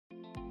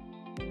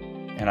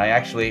and I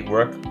actually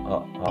work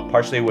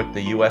partially with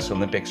the U.S.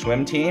 Olympic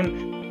swim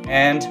team.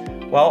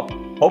 And, well,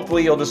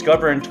 hopefully you'll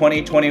discover in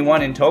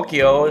 2021 in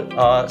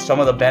Tokyo some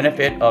of the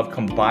benefit of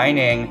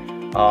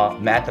combining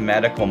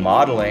mathematical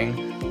modeling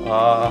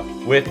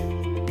with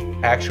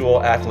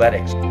actual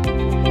athletics.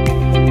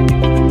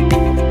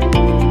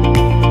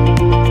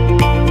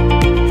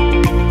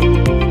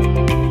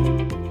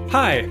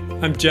 Hi,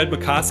 I'm Jed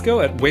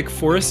Macosko at Wake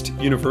Forest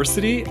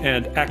University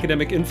and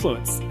Academic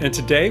Influence, and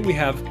today we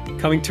have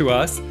coming to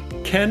us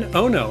Ken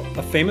Ono,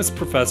 a famous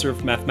professor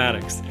of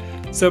mathematics.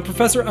 So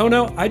Professor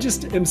Ono, I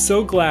just am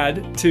so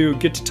glad to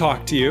get to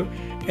talk to you,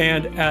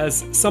 and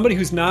as somebody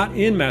who's not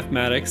in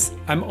mathematics,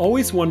 I'm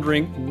always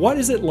wondering, what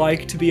is it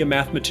like to be a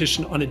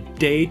mathematician on a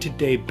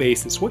day-to-day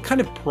basis? What kind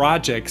of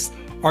projects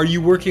are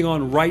you working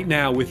on right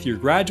now with your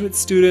graduate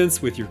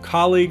students, with your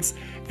colleagues,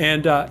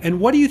 and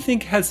what do you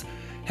think has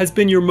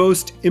been your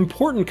most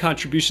important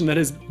contribution that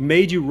has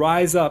made you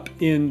rise up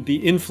in the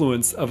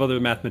influence of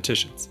other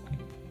mathematicians?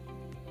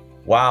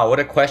 Wow, what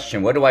a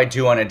question. What do I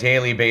do on a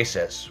daily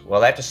basis?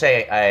 Well, I have to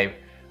say,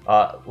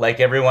 like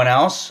everyone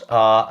else,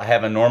 I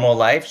have a normal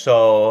life.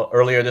 So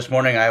earlier this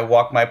morning, I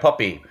walked my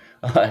puppy.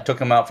 I took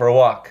him out for a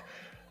walk.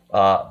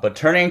 But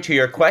turning to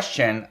your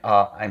question,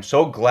 I'm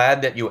so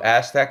glad that you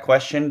asked that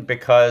question,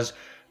 because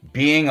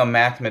being a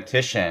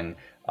mathematician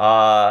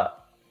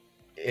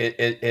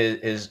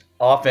is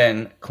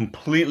often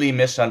completely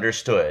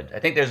misunderstood. I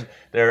think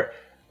there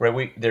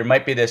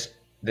might be this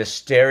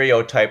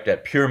stereotype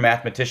that pure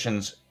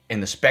mathematicians in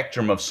the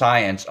spectrum of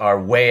science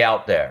are way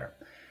out there.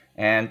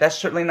 And that's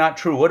certainly not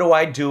true. What do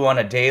I do on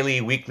a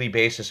daily, weekly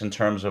basis in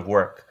terms of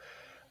work?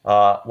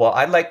 Well,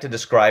 I'd like to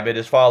describe it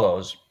as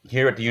follows.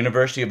 Here at the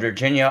University of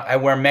Virginia, I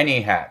wear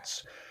many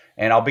hats.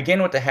 And I'll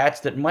begin with the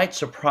hats that might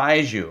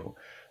surprise you.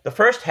 The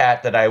first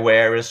hat that I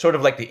wear is sort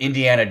of like the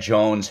Indiana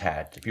Jones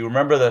hat. If you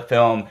remember the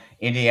film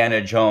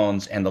Indiana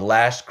Jones and the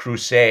Last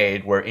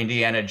Crusade, where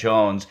Indiana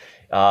Jones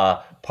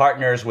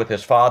partners with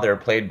his father,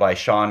 played by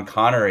Sean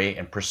Connery,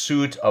 in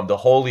pursuit of the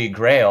Holy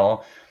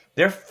Grail,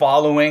 they're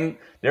following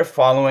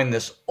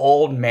this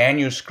old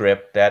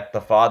manuscript that the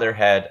father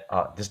had,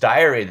 this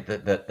diary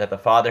that the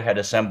father had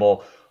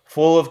assembled,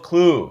 full of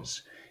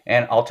clues.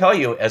 And I'll tell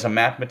you, as a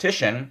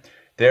mathematician,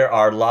 there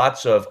are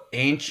lots of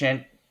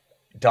ancient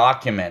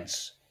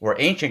documents where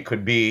ancient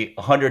could be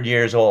 100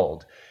 years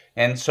old.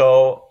 And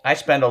so I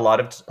spend a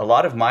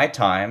lot of my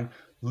time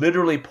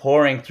literally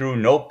pouring through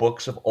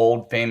notebooks of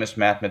old famous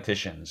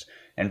mathematicians.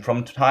 And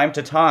from time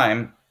to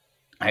time,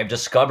 I've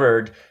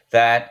discovered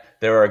that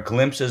there are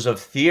glimpses of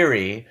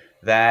theory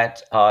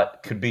that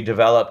could be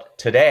developed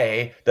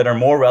today that are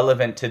more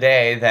relevant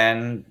today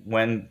than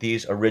when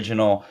these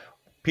original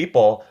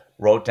people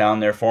wrote down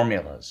their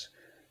formulas.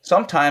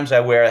 Sometimes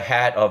I wear a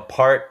hat of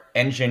part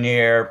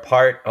engineer,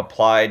 part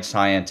applied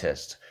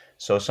scientist.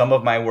 So some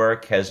of my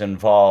work has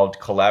involved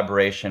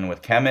collaboration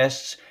with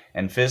chemists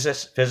and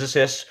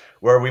physicists,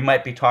 where we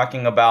might be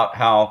talking about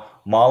how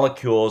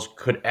molecules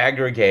could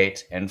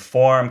aggregate and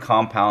form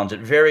compounds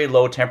at very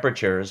low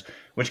temperatures,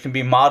 which can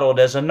be modeled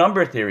as a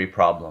number theory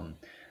problem.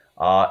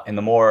 In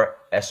the more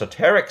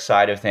esoteric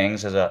side of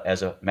things, as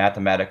a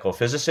mathematical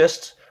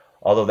physicist,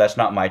 although that's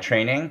not my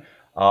training,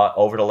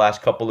 over the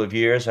last couple of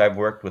years, I've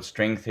worked with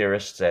string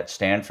theorists at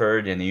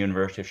Stanford and the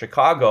University of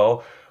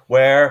Chicago,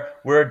 where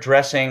we're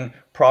addressing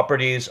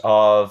properties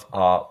of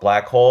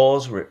black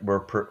holes.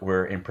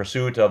 We're in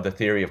pursuit of the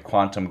theory of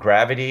quantum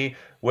gravity,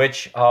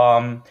 which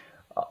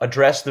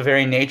address the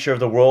very nature of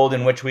the world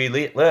in which we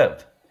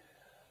live.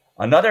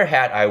 Another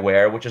hat I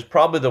wear, which is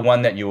probably the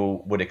one that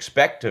you would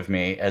expect of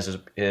me,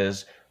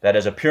 is that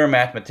as a pure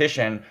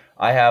mathematician,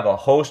 I have a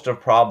host of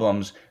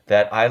problems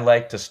that I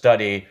like to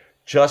study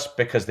just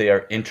because they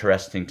are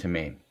interesting to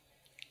me.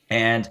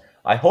 And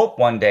I hope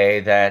one day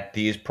that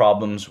these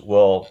problems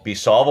will be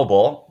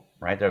solvable,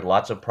 right? There are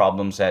lots of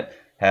problems that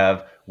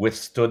have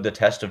withstood the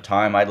test of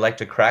time. I'd like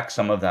to crack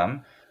some of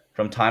them.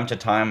 From time to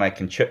time,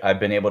 I've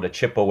been able to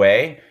chip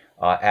away,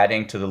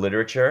 adding to the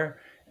literature.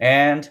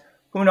 And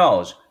who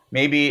knows,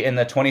 maybe in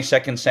the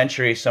 22nd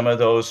century, some of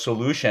those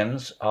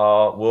solutions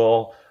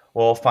will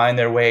find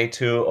their way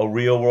to a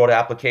real-world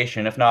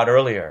application, if not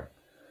earlier.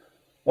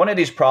 One of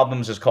these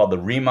problems is called the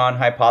Riemann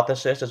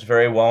hypothesis. It's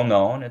very well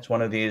known. It's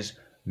one of these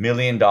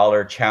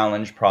million-dollar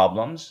challenge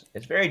problems.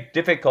 It's very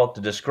difficult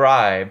to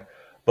describe,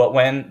 but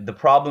when the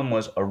problem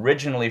was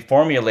originally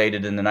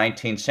formulated in the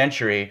 19th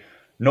century,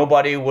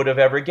 nobody would have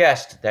ever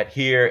guessed that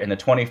here in the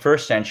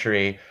 21st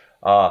century,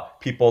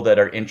 people that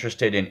are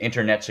interested in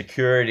internet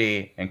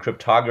security and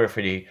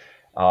cryptography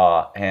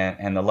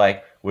and the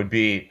like would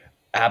be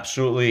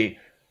absolutely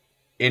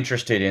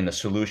interested in the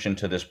solution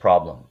to this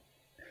problem.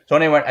 So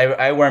anyway,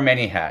 I wear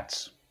many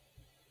hats.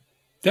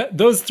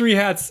 Those three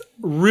hats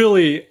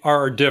really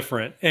are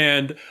different.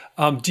 And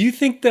do you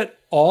think that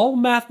all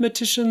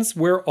mathematicians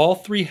wear all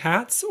three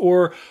hats,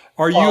 or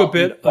are you a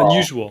bit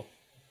unusual?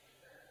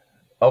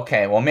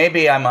 Okay, well,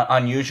 maybe I'm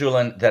unusual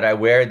in that I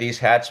wear these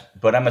hats,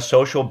 but I'm a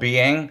social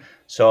being.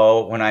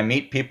 So when I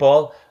meet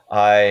people,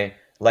 I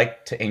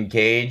like to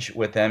engage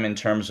with them in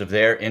terms of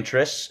their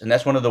interests. And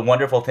that's one of the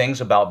wonderful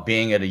things about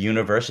being at a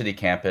university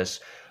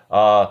campus.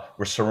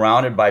 We're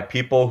surrounded by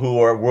people who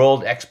are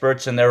world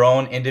experts in their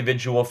own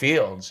individual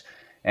fields.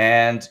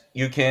 And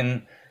you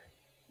can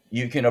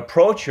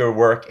approach your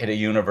work at a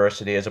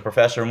university as a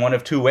professor in one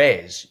of two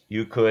ways.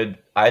 You could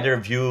either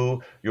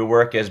view your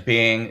work as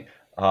being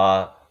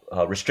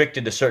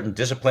restricted to certain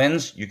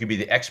disciplines. You could be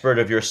the expert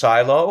of your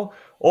silo,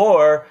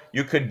 or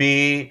you could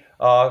be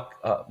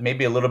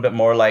maybe a little bit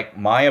more like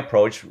my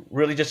approach,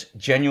 really just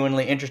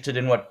genuinely interested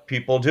in what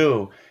people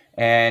do.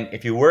 And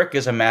if you work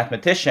as a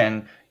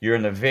mathematician, you're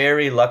in a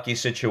very lucky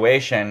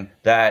situation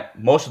that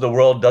most of the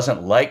world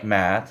doesn't like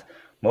math.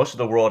 Most of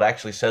the world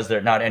actually says they're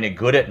not any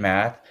good at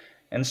math.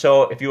 And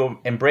so if you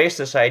embrace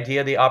this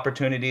idea, the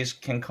opportunities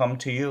can come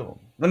to you.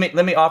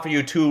 Let me offer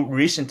you two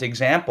recent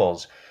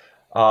examples.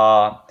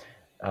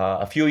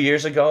 A few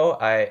years ago,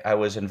 I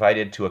was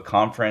invited to a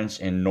conference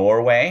in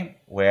Norway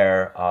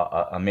where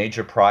a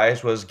major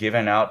prize was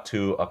given out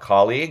to a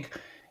colleague.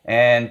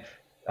 And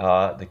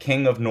the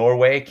King of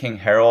Norway, King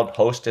Harald,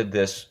 hosted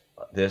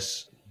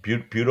this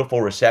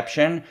beautiful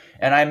reception.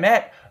 And I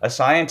met a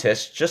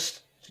scientist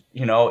just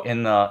in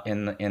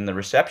the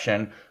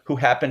reception who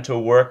happened to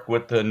work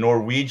with the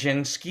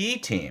Norwegian ski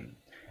team.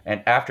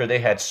 And after they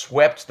had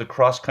swept the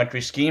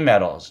cross-country ski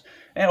medals,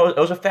 and it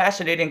was a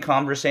fascinating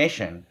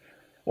conversation.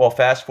 Well,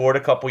 fast forward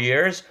a couple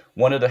years,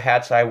 one of the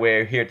hats I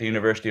wear here at the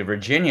University of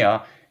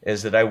Virginia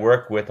is that I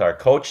work with our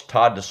coach,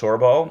 Todd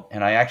DeSorbo,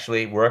 and I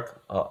actually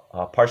work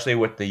partially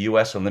with the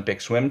U.S.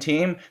 Olympic swim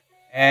team.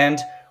 And,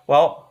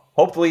 well,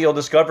 hopefully you'll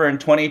discover in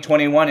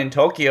 2021 in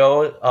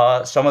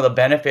Tokyo some of the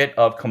benefit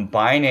of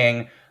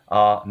combining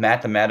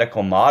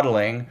mathematical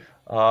modeling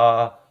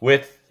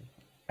with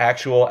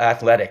actual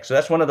athletics. So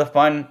that's one of the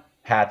fun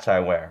hats I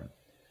wear.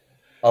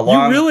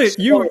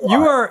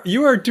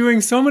 You are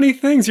doing so many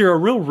things. You're a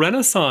real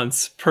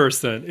Renaissance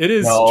person. It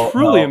is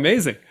truly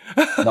amazing.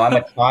 No, I'm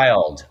a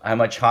child.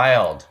 I'm a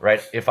child,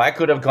 right? If I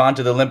could have gone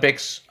to the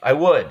Olympics, I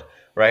would,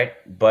 right?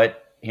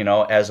 But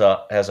as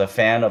a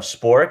fan of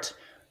sport,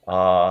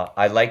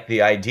 I like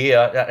the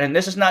idea, and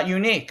this is not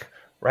unique,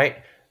 right?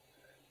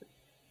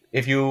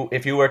 If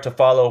you were to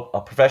follow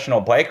a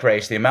professional bike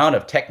race, the amount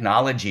of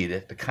technology,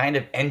 the kind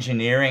of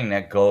engineering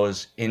that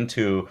goes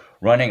into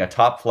running a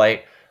top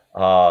flight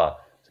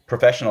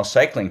professional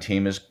cycling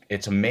team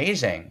it's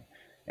amazing.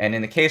 And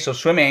in the case of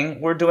swimming,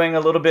 we're doing a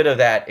little bit of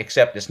that,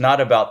 except it's not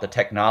about the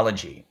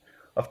technology.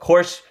 Of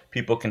course,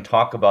 people can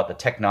talk about the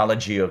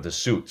technology of the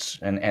suits,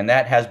 and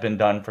that has been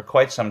done for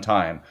quite some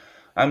time.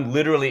 I'm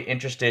literally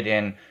interested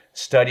in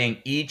studying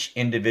each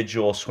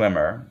individual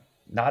swimmer,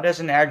 not as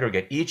an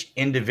aggregate, each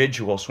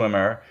individual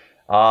swimmer,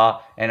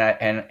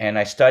 and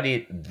I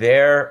study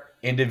their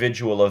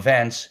individual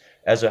events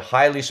as a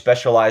highly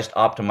specialized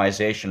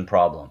optimization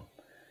problem.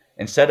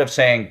 Instead of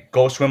saying,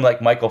 go swim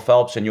like Michael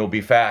Phelps and you'll be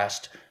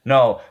fast,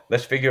 no,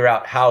 let's figure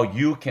out how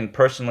you can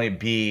personally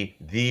be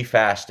the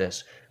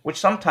fastest, which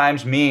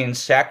sometimes means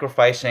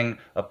sacrificing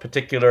a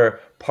particular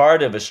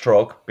part of a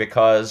stroke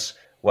because,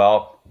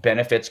 well,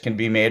 benefits can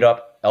be made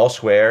up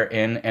elsewhere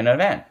in an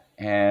event.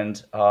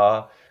 And,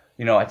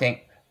 I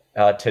think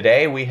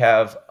today we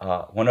have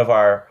one of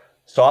our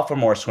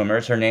sophomore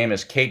swimmers. Her name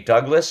is Kate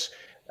Douglas.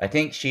 I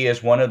think she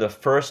is one of the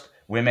first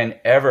women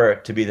ever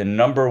to be the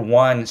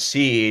 #1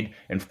 seed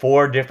in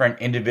 4 different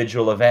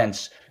individual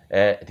events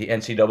at the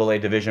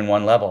NCAA Division I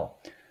level.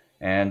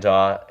 And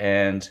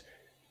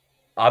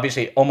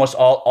obviously almost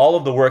all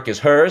of the work is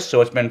hers,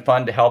 so it's been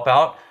fun to help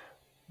out.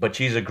 But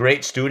she's a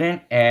great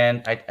student,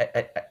 and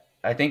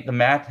I think the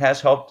math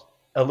has helped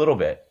a little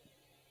bit.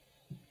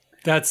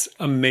 That's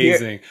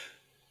amazing.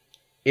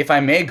 If I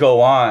may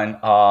go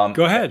on,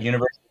 go ahead.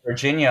 University of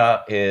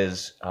Virginia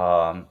is,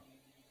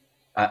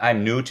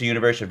 I'm new to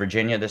University of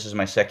Virginia. This is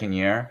my second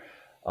year.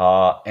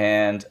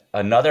 And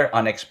another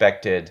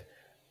unexpected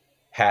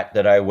hat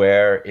that I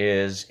wear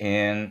is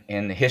in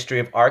the history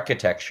of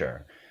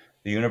architecture.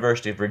 The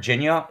University of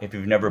Virginia, if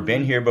you've never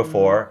been here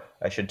before,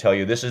 I should tell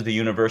you, this is the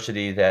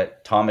university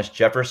that Thomas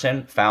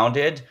Jefferson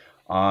founded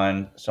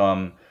on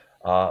some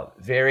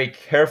very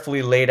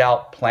carefully laid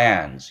out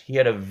plans. He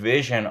had a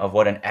vision of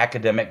what an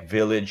academic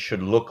village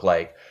should look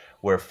like,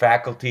 where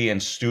faculty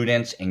and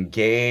students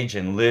engage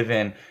and live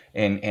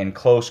in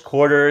close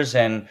quarters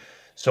and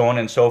so on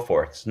and so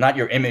forth. It's not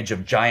your image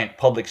of giant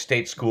public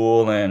state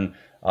school and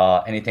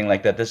anything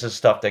like that. This is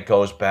stuff that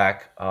goes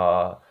back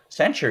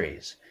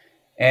centuries.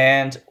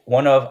 And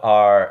one of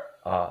our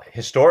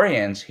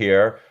historians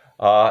here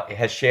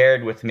has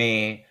shared with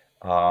me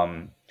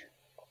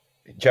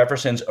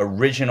Jefferson's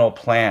original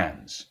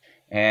plans.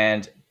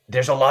 And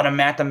there's a lot of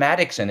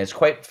mathematics in it. It's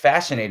quite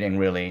fascinating,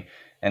 really.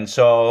 And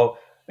so,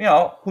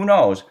 who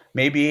knows?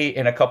 Maybe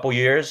in a couple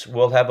years,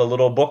 we'll have a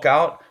little book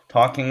out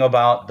talking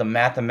about the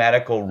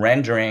mathematical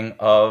rendering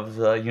of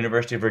the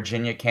University of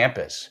Virginia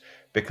campus,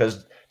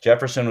 because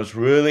Jefferson was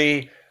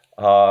really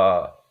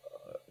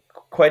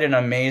quite an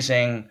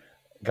amazing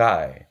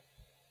guy.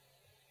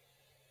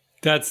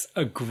 That's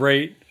a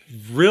great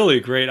really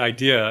great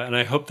idea, and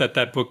I hope that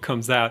that book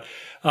comes out.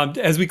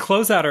 As we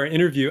close out our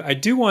interview, I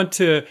do want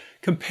to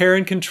compare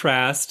and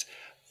contrast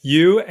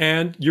you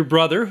and your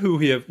brother, who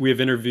we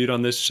have interviewed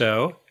on this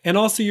show, and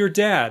also your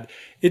dad.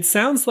 It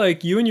sounds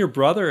like you and your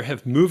brother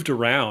have moved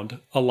around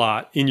a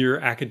lot in your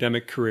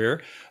academic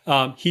career.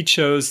 He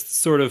chose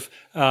sort of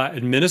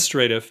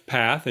administrative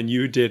path, and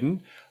you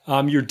didn't.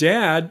 Your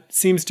dad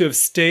seems to have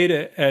stayed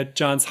at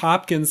Johns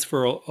Hopkins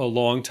for a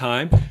long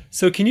time.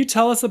 So can you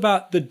tell us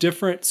about the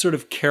different sort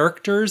of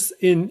characters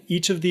in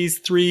each of these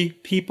three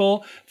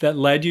people that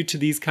led you to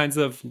these kinds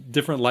of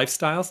different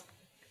lifestyles?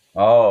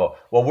 Oh,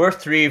 well, we're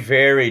three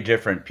very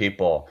different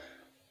people.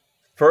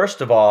 First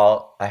of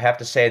all, I have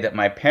to say that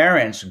my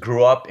parents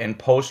grew up in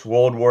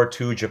post-World War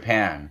II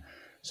Japan.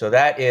 So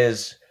that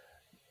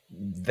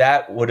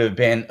would have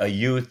been a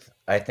youth,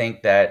 I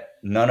think, that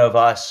none of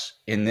us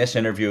in this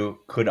interview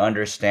could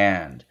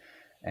understand.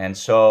 And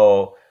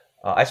so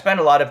I spent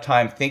a lot of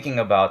time thinking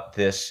about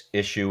this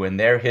issue and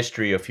their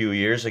history a few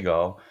years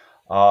ago.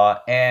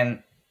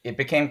 And it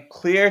became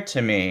clear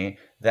to me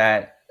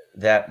that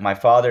my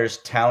father's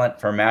talent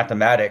for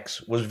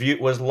mathematics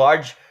was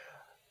large.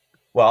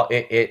 Well,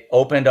 it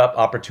opened up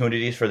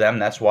opportunities for them.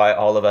 That's why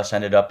all of us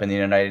ended up in the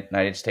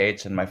United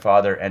States, and my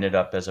father ended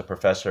up as a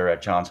professor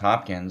at Johns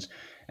Hopkins.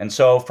 And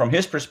so from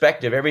his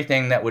perspective,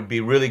 everything that would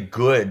be really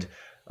good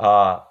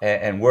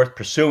and worth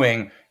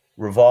pursuing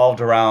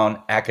revolved around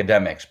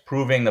academics,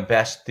 proving the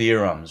best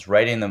theorems,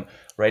 writing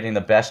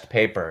the best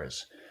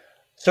papers.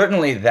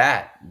 Certainly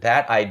that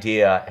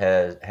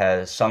idea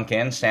has sunk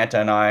in.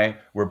 Santa and I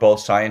were both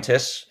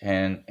scientists,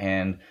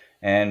 and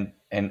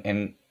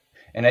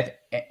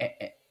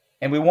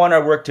we want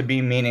our work to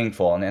be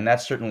meaningful, and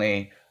that's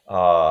certainly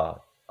a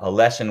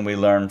lesson we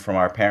learned from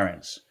our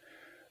parents.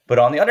 But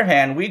on the other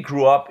hand, we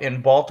grew up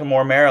in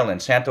Baltimore,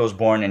 Maryland. Santa was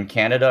born in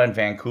Canada, in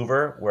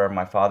Vancouver, where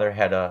my father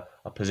had a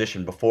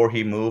position before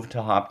he moved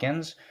to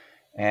Hopkins.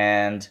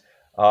 And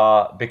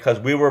because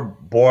we were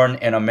born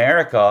in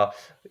America,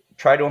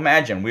 try to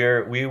imagine,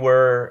 what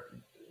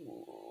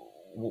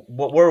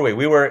were we?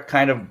 We were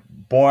kind of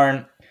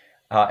born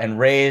and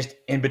raised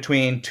in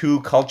between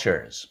two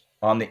cultures.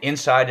 On the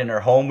inside in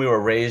our home, we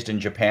were raised in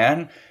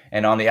Japan.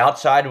 And on the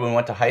outside, when we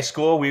went to high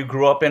school, we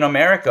grew up in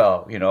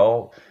America,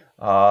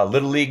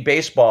 Little League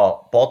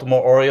Baseball,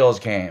 Baltimore Orioles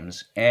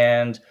games.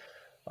 And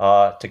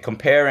to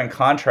compare and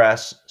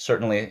contrast,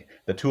 certainly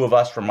the two of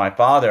us from my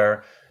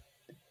father,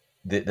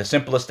 the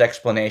simplest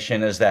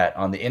explanation is that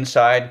on the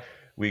inside,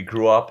 we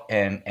grew up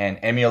and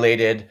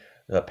emulated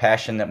the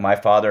passion that my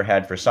father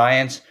had for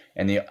science.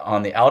 And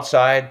on the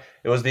outside,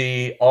 it was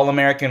the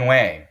all-American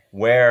way,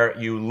 where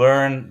you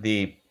learn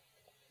the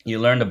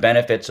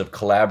benefits of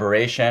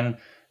collaboration,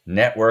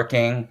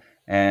 networking,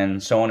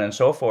 and so on and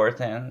so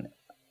forth. And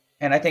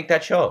I think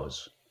that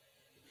shows.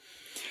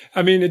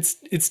 I mean,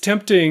 it's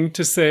tempting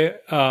to say,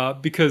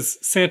 because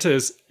Santa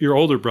is your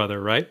older brother,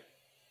 right?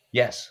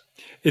 Yes.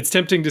 It's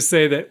tempting to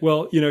say that,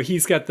 well,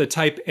 he's got the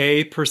type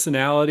A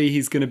personality.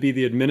 He's going to be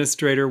the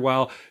administrator,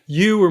 while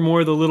you were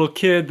more the little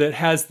kid that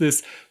has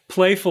this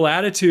playful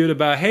attitude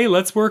about, hey,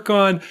 let's work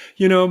on,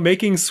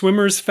 making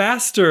swimmers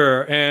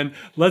faster, and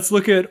let's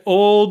look at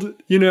old,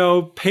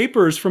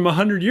 papers from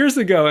 100 years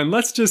ago, and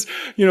let's just,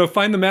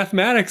 find the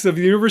mathematics of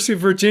the University of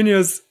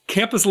Virginia's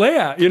campus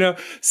layout,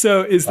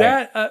 So is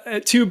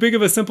that too big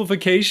of a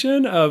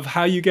simplification of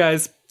how you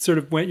guys sort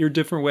of went your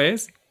different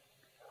ways?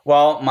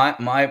 Well,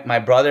 my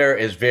brother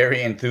is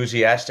very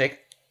enthusiastic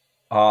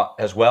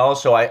as well,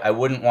 so I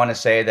wouldn't want to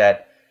say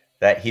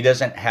that he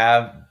doesn't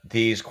have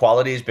these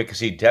qualities, because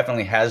he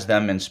definitely has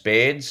them in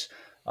spades.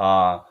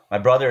 My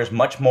brother is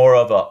much more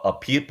of a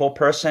people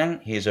person.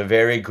 He's a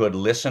very good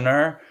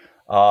listener.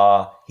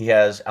 He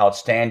has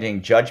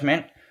outstanding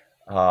judgment.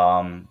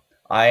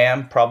 I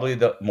am probably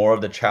more of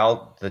the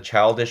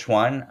childish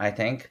one, I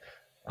think.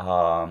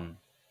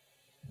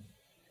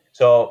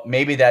 So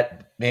maybe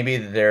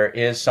there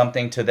is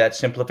something to that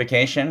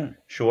simplification.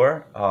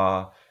 Sure.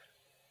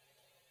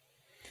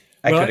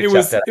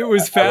 It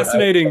was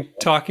fascinating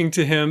talking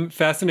to him,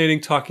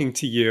 fascinating talking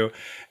to you.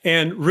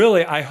 And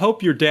really, I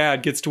hope your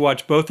dad gets to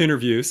watch both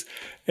interviews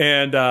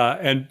and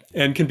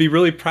can be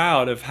really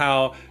proud of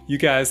how you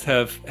guys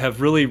have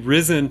really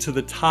risen to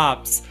the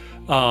tops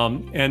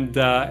and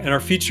are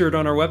featured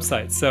on our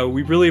website. So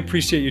we really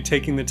appreciate you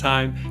taking the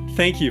time.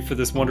 Thank you for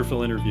this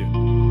wonderful interview.